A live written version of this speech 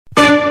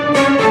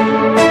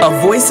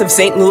Voice of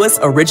St. Louis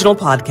original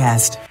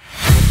podcast.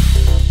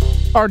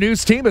 Our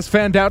news team has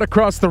fanned out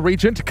across the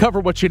region to cover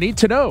what you need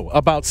to know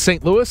about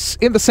St. Louis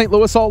in the St.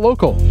 Louis All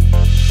Local.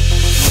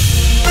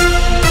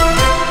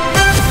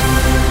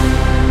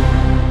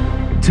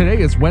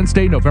 Today is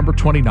Wednesday, November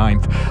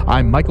 29th.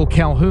 I'm Michael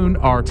Calhoun.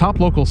 Our top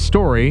local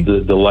story.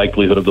 The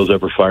likelihood of those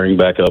ever firing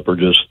back up are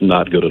just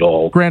not good at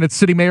all. Granite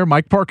City Mayor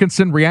Mike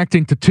Parkinson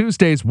reacting to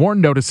Tuesday's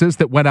WARN notices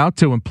that went out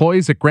to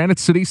employees at Granite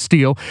City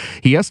Steel.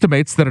 He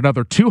estimates that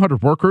another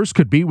 200 workers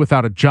could be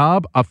without a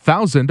job.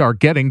 1,000 are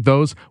getting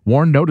those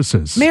WARN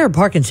notices. Mayor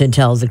Parkinson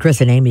tells the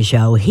Chris and Amy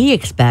show he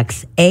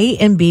expects A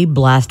and B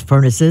blast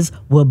furnaces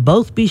will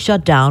both be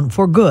shut down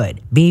for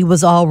good. B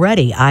was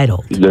already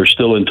idled. They're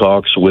still in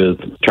talks with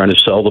trying to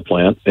sell the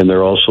plant, and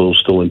they're also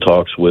still in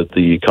talks with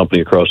the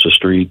company across the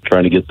street,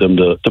 trying to get them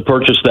to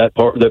purchase that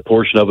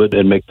portion of it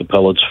and make the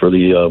pellets for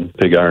the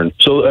pig iron.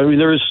 So, I mean,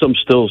 there is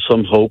still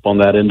some hope on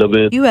that end of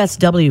it.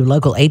 USW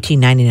Local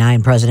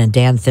 1899 President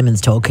Dan Simmons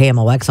told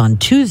KMOX on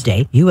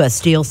Tuesday U.S.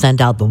 Steel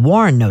sent out the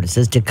WARN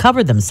notices to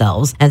cover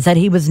themselves and said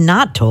he was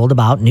not told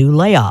about new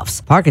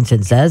layoffs.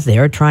 Parkinson says they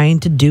are trying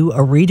to do a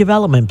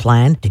redevelopment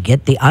plan to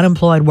get the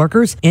unemployed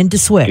workers into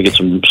SWIC. To get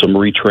some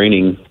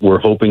retraining. We're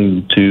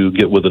hoping to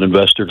get with an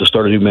investor to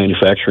start a new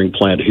manufacturing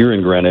plant here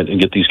in Granite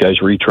and get these guys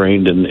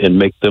retrained and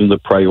make them the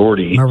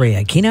priority.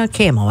 Maria Aquino,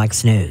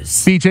 KMOX News.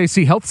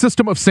 BJC Health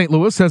System of St.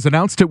 Louis has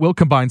announced it will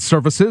combine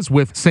services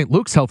with St.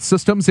 Luke's Health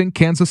Systems in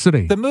Kansas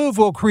City. The move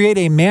will create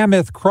a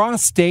mammoth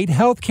cross-state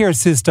healthcare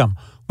system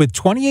with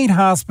 28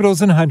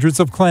 hospitals and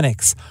hundreds of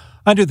clinics.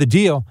 Under the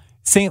deal,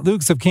 St.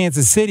 Luke's of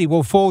Kansas City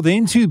will fold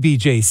into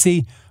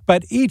BJC,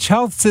 but each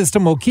health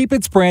system will keep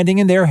its branding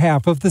in their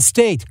half of the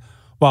state,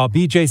 while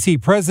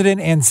BJC President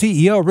and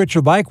CEO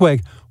Richard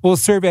Leikweg will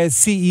serve as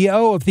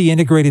CEO of the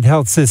integrated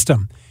health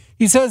system.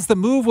 He says the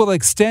move will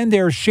extend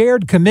their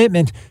shared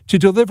commitment to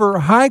deliver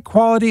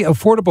high-quality,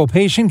 affordable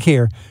patient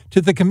care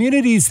to the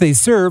communities they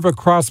serve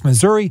across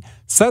Missouri,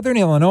 southern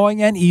Illinois,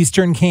 and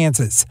eastern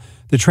Kansas.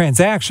 The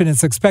transaction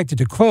is expected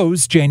to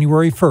close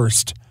January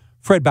 1st.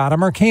 Fred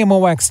Bottomer,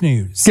 KMOX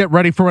News. Get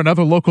ready for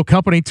another local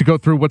company to go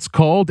through what's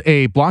called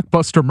a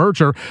blockbuster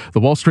merger. The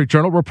Wall Street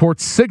Journal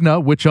reports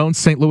Cigna, which owns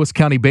St. Louis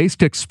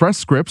County-based Express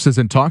Scripts, is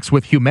in talks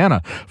with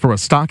Humana for a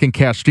stock and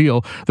cash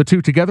deal. The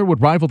two together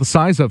would rival the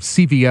size of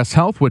CVS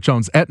Health, which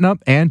owns Aetna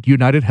and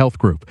United Health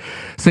Group.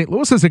 St.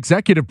 Louis's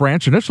executive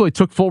branch initially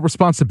took full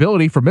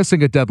responsibility for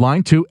missing a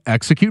deadline to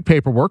execute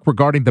paperwork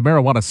regarding the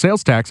marijuana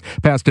sales tax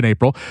passed in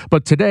April.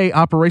 But today,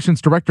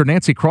 Operations Director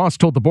Nancy Cross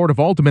told the Board of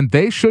Aldermen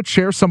they should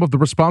share some of the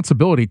responsibility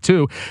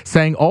too,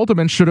 saying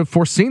aldermen should have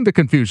foreseen the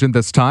confusion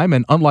this time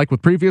and, unlike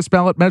with previous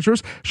ballot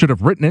measures, should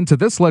have written into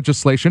this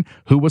legislation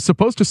who was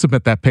supposed to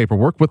submit that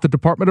paperwork with the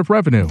Department of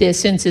Revenue.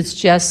 Since it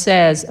just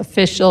says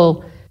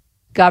official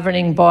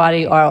governing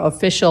body or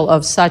official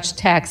of such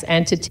tax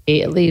entity,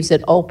 it leaves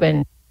it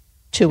open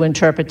to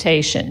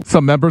interpretation.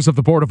 Some members of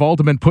the Board of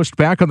Aldermen pushed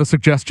back on the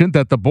suggestion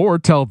that the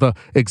board tell the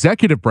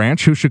executive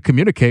branch who should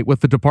communicate with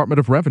the Department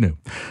of Revenue.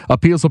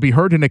 Appeals will be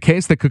heard in a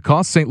case that could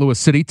cost St. Louis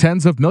City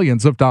tens of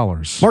millions of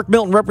dollars. Mark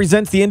Milton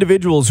represents the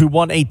individuals who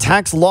won a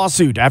tax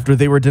lawsuit after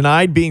they were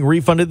denied being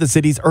refunded the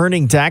city's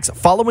earning tax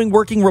following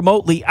working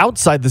remotely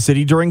outside the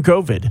city during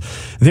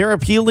COVID. They're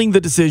appealing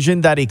the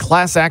decision that a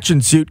class action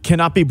suit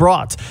cannot be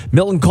brought.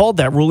 Milton called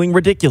that ruling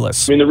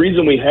ridiculous. I mean, the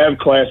reason we have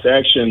class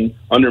action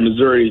under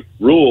Missouri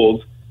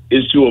rules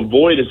is to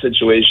avoid a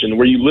situation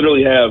where you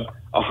literally have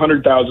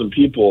 100,000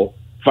 people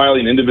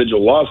filing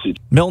individual lawsuits.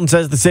 Milton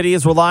says the city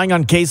is relying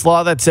on case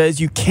law that says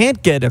you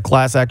can't get a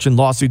class action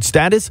lawsuit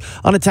status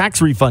on a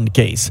tax refund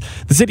case.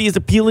 The city is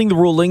appealing the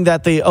ruling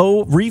that they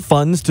owe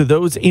refunds to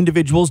those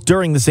individuals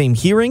during the same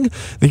hearing.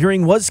 The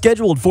hearing was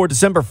scheduled for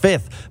December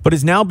 5th, but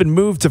has now been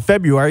moved to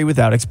February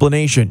without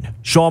explanation.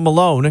 Sean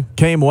Malone,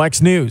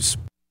 KMOX News.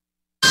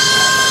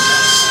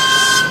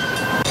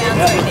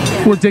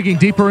 We're digging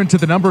deeper into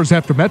the numbers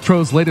after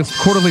Metro's latest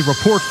quarterly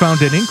report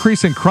found an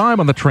increase in crime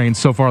on the train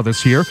so far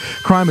this year.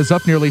 Crime is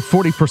up nearly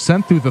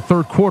 40% through the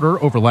third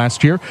quarter over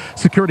last year.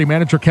 Security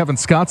manager Kevin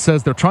Scott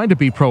says they're trying to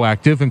be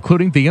proactive,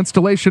 including the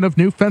installation of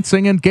new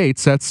fencing and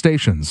gates at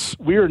stations.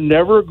 We are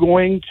never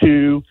going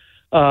to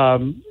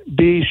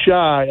be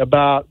shy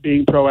about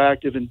being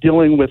proactive and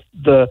dealing with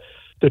the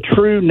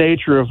true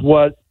nature of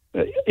what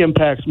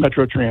impacts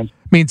Metro Trans.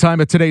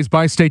 Meantime, at today's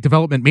Bi-State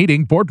Development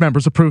meeting, board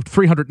members approved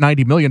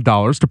 $390 million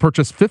to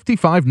purchase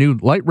 55 new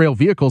light rail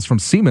vehicles from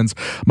Siemens.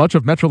 Much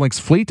of Metrolink's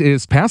fleet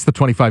is past the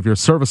 25-year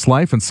service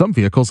life, and some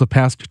vehicles have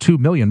passed 2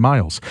 million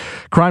miles.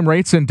 Crime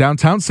rates in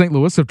downtown St.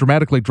 Louis have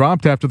dramatically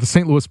dropped after the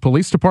St. Louis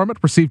Police Department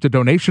received a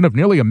donation of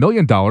nearly $1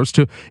 million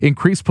to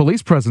increase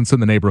police presence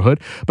in the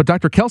neighborhood. But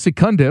Dr. Kelsey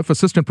Cundiff,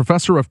 assistant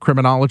professor of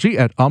criminology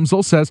at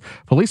UMSL, says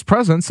police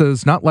presence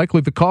is not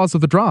likely the cause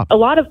of the drop. A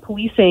lot of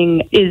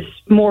policing is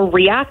more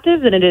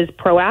reactive than it is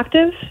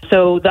proactive.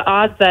 So the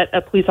odds that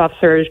a police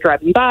officer is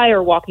driving by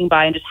or walking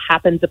by and just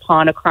happens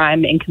upon a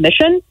crime in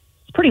commission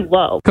pretty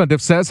low.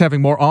 Cundiff says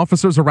having more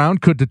officers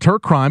around could deter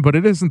crime, but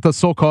it isn't the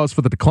sole cause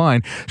for the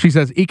decline. She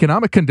says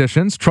economic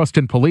conditions, trust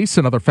in police,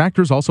 and other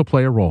factors also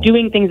play a role.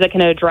 Doing things that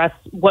can address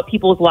what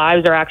people's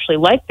lives are actually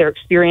like, their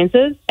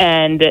experiences,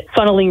 and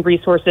funneling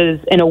resources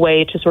in a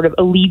way to sort of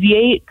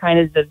alleviate kind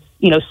of the,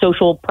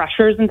 social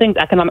pressures and things,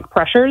 economic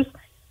pressures,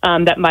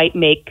 that might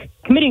make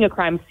committing a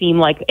crime seem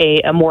like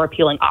a more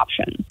appealing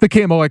option. The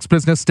KMOX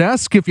Business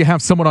Desk. If you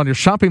have someone on your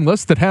shopping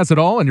list that has it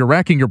all and you're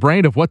racking your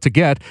brain of what to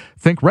get,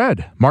 think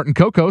red. Martin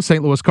Coco,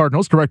 St. Louis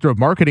Cardinals Director of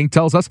Marketing,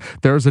 tells us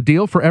there's a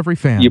deal for every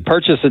fan. You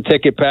purchase a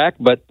ticket pack,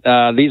 but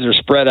these are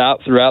spread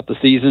out throughout the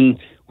season.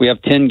 We have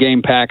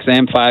 10-game packs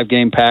and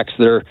 5-game packs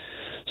that are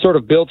sort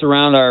of built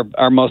around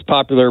our most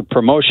popular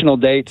promotional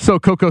dates. So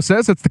Coco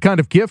says it's the kind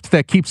of gift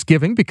that keeps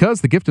giving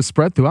because the gift is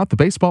spread throughout the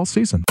baseball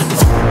season.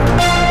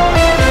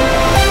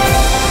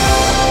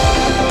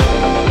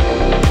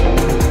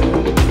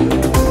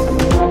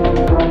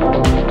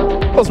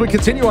 As we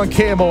continue on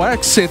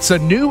KMOX, it's a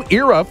new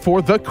era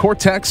for the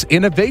Cortex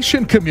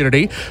Innovation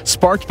Community,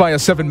 sparked by a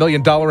 $7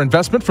 million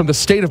investment from the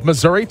state of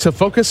Missouri to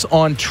focus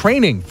on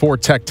training for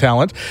tech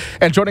talent.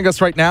 And joining us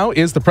right now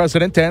is the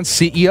president and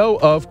CEO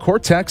of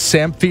Cortex,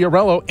 Sam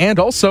Fiorello, and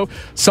also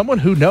someone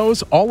who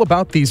knows all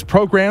about these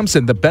programs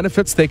and the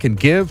benefits they can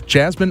give,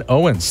 Jasmine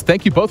Owens.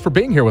 Thank you both for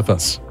being here with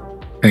us.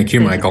 Thank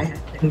you, Michael.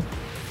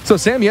 So,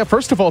 Sam,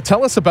 first of all,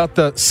 tell us about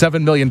the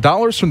 $7 million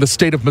from the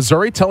state of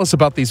Missouri. Tell us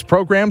about these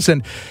programs.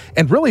 And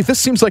really, this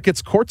seems like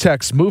it's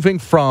Cortex moving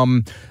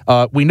from,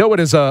 we know it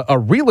is a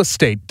real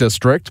estate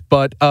district,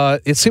 but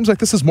it seems like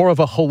this is more of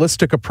a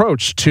holistic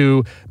approach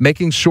to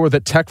making sure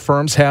that tech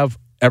firms have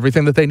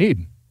everything that they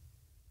need.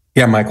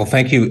 Yeah, Michael,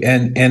 thank you.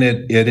 And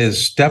it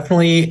is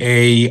definitely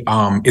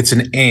it's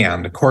an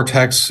and.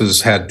 Cortex has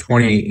had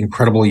 20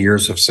 incredible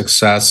years of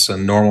success,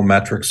 and normal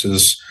metrics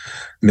is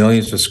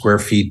millions of square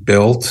feet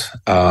built.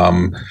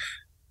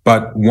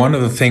 But one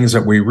of the things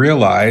that we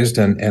realized,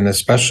 and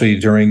especially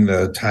during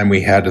the time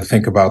we had to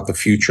think about the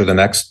future, the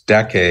next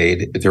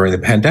decade during the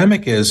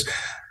pandemic, is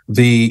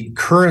the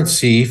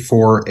currency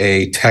for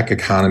a tech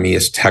economy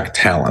is tech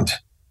talent.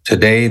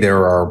 Today,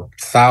 there are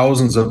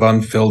thousands of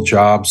unfilled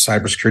jobs,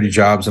 cybersecurity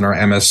jobs in our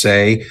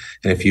MSA.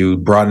 And if you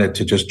broaden it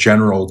to just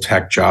general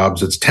tech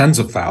jobs, it's tens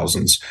of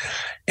thousands.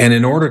 And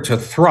in order to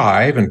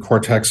thrive, and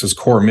Cortex's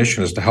core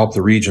mission is to help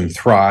the region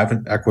thrive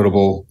and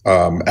equitable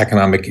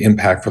economic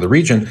impact for the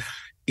region,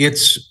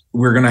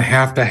 we're going to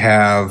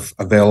have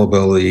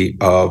availability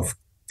of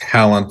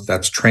talent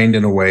that's trained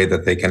in a way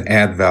that they can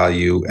add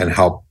value and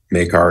help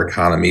make our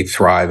economy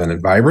thrive and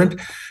vibrant.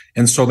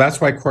 And so that's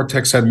why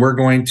Cortex said we're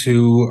going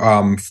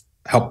to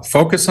help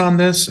focus on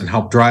this and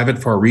help drive it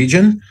for our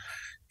region.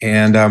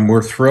 And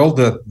we're thrilled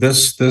that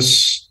this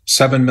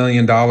 $7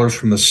 million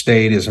from the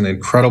state is an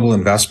incredible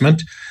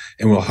investment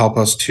and will help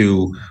us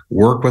to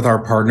work with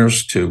our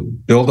partners to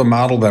build a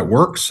model that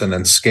works and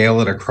then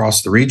scale it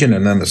across the region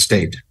and then the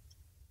state.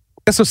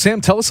 So, Sam,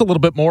 tell us a little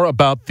bit more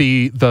about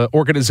the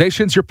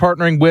organizations you're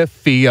partnering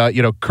with,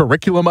 the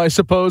curriculum, I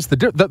suppose,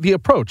 the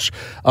approach,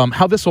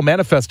 how this will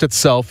manifest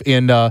itself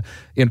in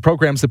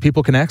programs that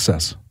people can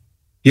access.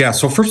 Yeah.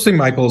 So, first thing,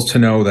 Michael, is to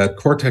know that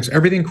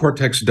everything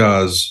Cortex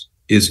does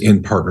is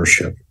in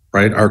partnership,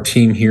 right? Our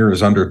team here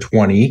is under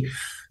 20,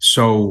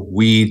 so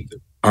we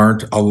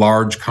aren't a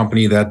large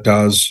company that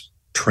does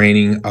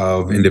training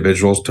of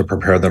individuals to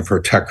prepare them for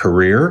a tech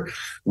career.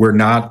 We're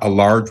not a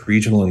large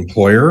regional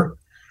employer.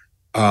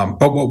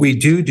 But what we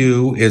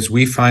do is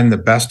we find the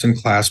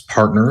best-in-class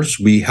partners.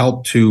 We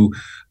help to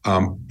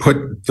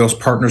put those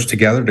partners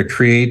together to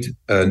create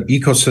an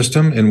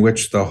ecosystem in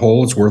which the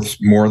whole is worth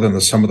more than the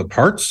sum of the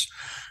parts.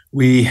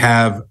 We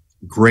have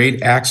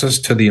great access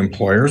to the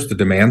employers, the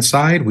demand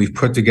side. We've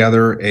put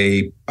together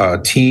a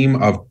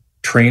team of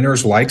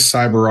trainers like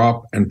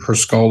CyberUp and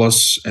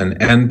Perscolis and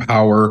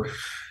NPower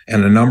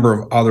and a number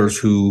of others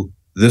who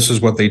this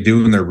is what they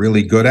do and they're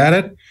really good at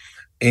it.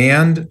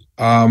 And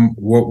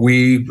what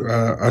we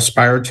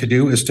aspire to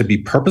do is to be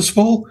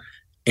purposeful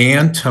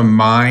and to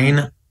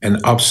mine and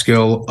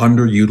upskill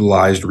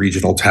underutilized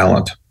regional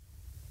talent.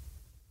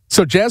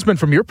 So, Jasmine,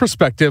 from your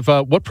perspective,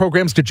 what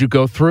programs did you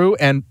go through?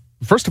 And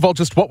first of all,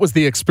 just what was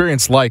the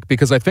experience like?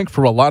 Because I think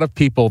for a lot of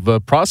people, the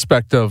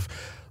prospect of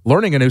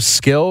learning a new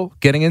skill,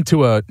 getting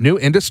into a new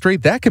industry,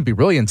 that can be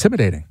really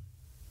intimidating.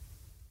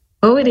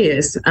 Oh, it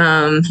is.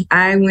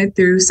 I went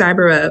through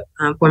CyberUp,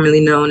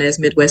 formerly known as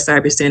Midwest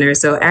Cyber Center.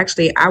 So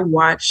actually, I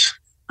watched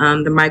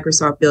the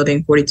Microsoft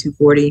building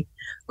 4240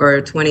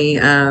 or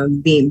 20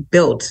 being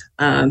built.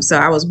 So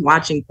I was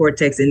watching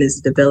Cortex in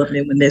its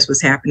development when this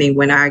was happening,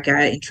 when I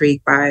got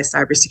intrigued by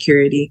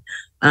cybersecurity.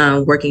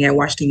 Working at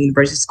Washington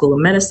University School of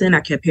Medicine, I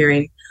kept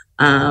hearing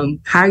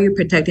how you're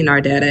protecting our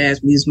data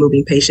as we use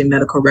moving patient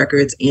medical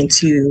records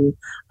into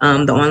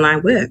the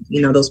online web,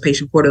 those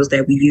patient portals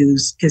that we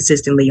use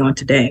consistently on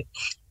today.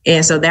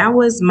 And so that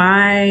was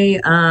my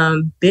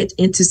bit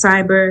into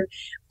cyber.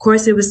 Of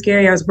course, it was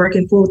scary. I was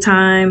working full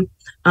time,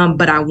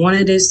 but I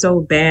wanted it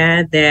so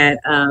bad that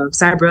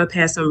CyberUp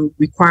had some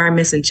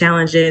requirements and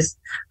challenges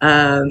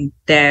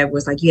that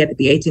was like you had to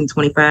be 18 to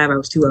 25. I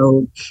was too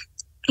old.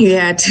 you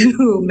had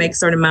to make a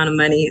certain amount of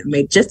money. I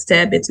made just a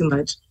tad bit too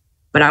much,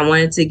 but I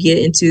wanted to get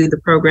into the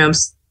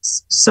programs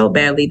so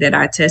badly that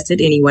I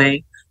tested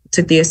anyway.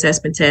 Took the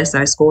assessment test.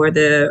 I scored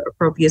the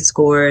appropriate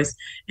scores,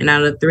 and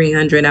out of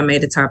 300, I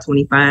made the top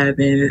 25.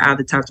 And out of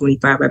the top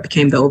 25, I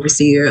became the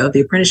overseer of the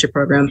apprenticeship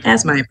program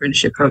as my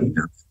apprenticeship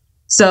program.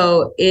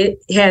 So it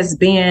has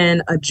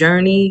been a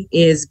journey.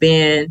 It's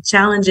been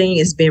challenging.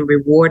 It's been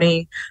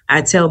rewarding.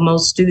 I tell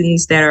most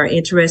students that are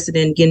interested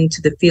in getting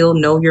to the field,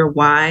 know your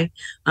why,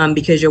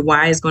 because your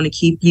why is going to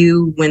keep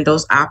you when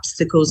those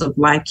obstacles of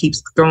life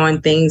keeps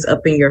throwing things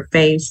up in your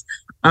face.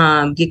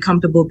 Get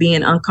comfortable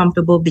being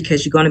uncomfortable,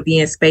 because you're going to be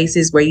in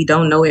spaces where you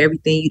don't know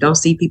everything. You don't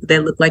see people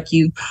that look like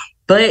you,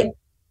 but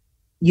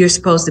you're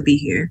supposed to be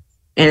here.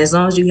 And as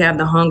long as you have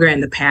the hunger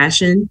and the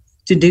passion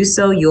to do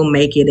so, you'll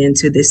make it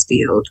into this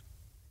field.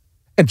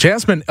 And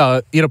Jasmine,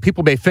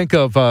 people may think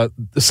of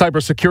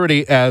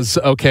cybersecurity as,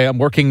 okay, I'm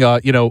working,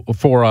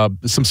 for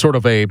some sort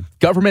of a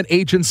government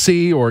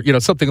agency or,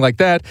 something like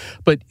that.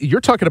 But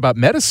you're talking about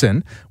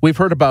medicine. We've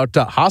heard about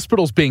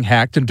hospitals being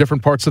hacked in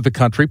different parts of the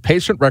country,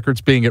 patient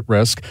records being at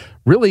risk.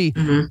 Really,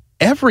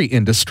 every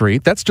industry,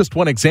 that's just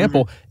one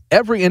example.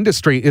 Every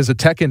industry is a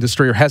tech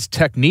industry or has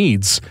tech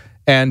needs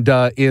and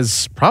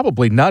is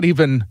probably not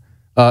even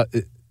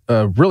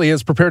really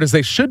as prepared as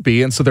they should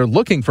be. And so they're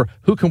looking for,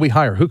 who can we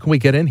hire? Who can we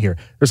get in here?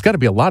 There's got to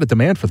be a lot of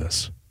demand for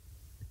this.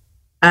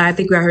 I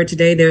think I heard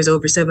today there's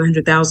over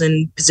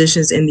 700,000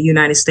 positions in the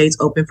United States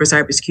open for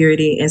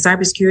cybersecurity. And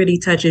cybersecurity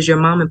touches your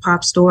mom and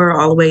pop store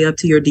all the way up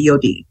to your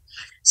DOD.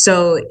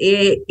 So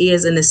it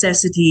is a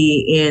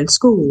necessity in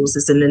schools.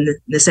 It's a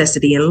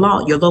necessity in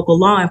law, your local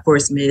law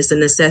enforcement. It's a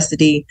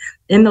necessity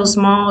in those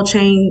small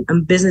chain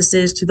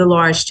businesses to the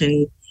large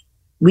chain.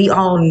 We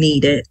all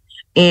need it.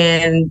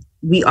 And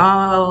we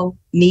all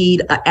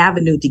need an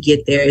avenue to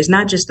get there. It's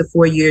not just a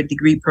 4-year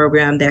degree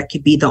program that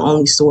could be the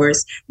only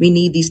source. We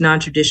need these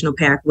non-traditional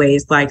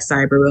pathways like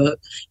CyberUp,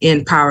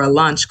 Empower,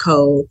 Launch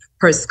Code,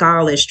 per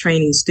Scholars,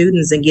 training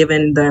students and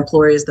giving the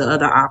employers the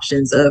other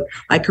options of,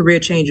 like,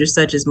 career changers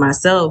such as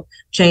myself,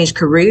 change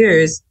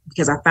careers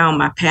because I found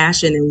my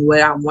passion and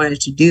what I wanted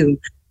to do.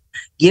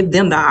 Give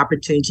them the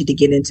opportunity to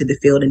get into the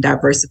field and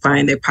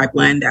diversifying their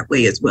pipeline that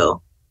way as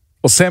well.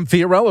 Well, Sam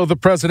Fiorello, the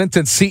president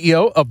and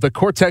CEO of the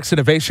Cortex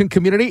Innovation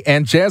Community,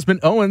 and Jasmine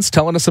Owens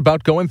telling us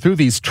about going through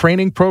these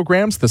training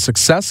programs, the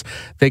success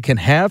they can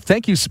have.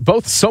 Thank you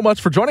both so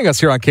much for joining us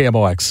here on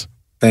KMOX.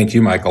 Thank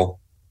you, Michael.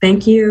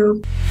 Thank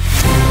you.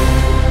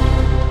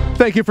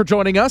 Thank you for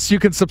joining us. You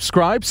can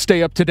subscribe,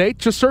 stay up to date.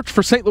 Just search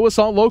for St. Louis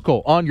All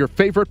Local on your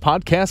favorite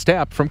podcast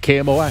app from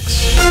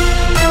KMOX.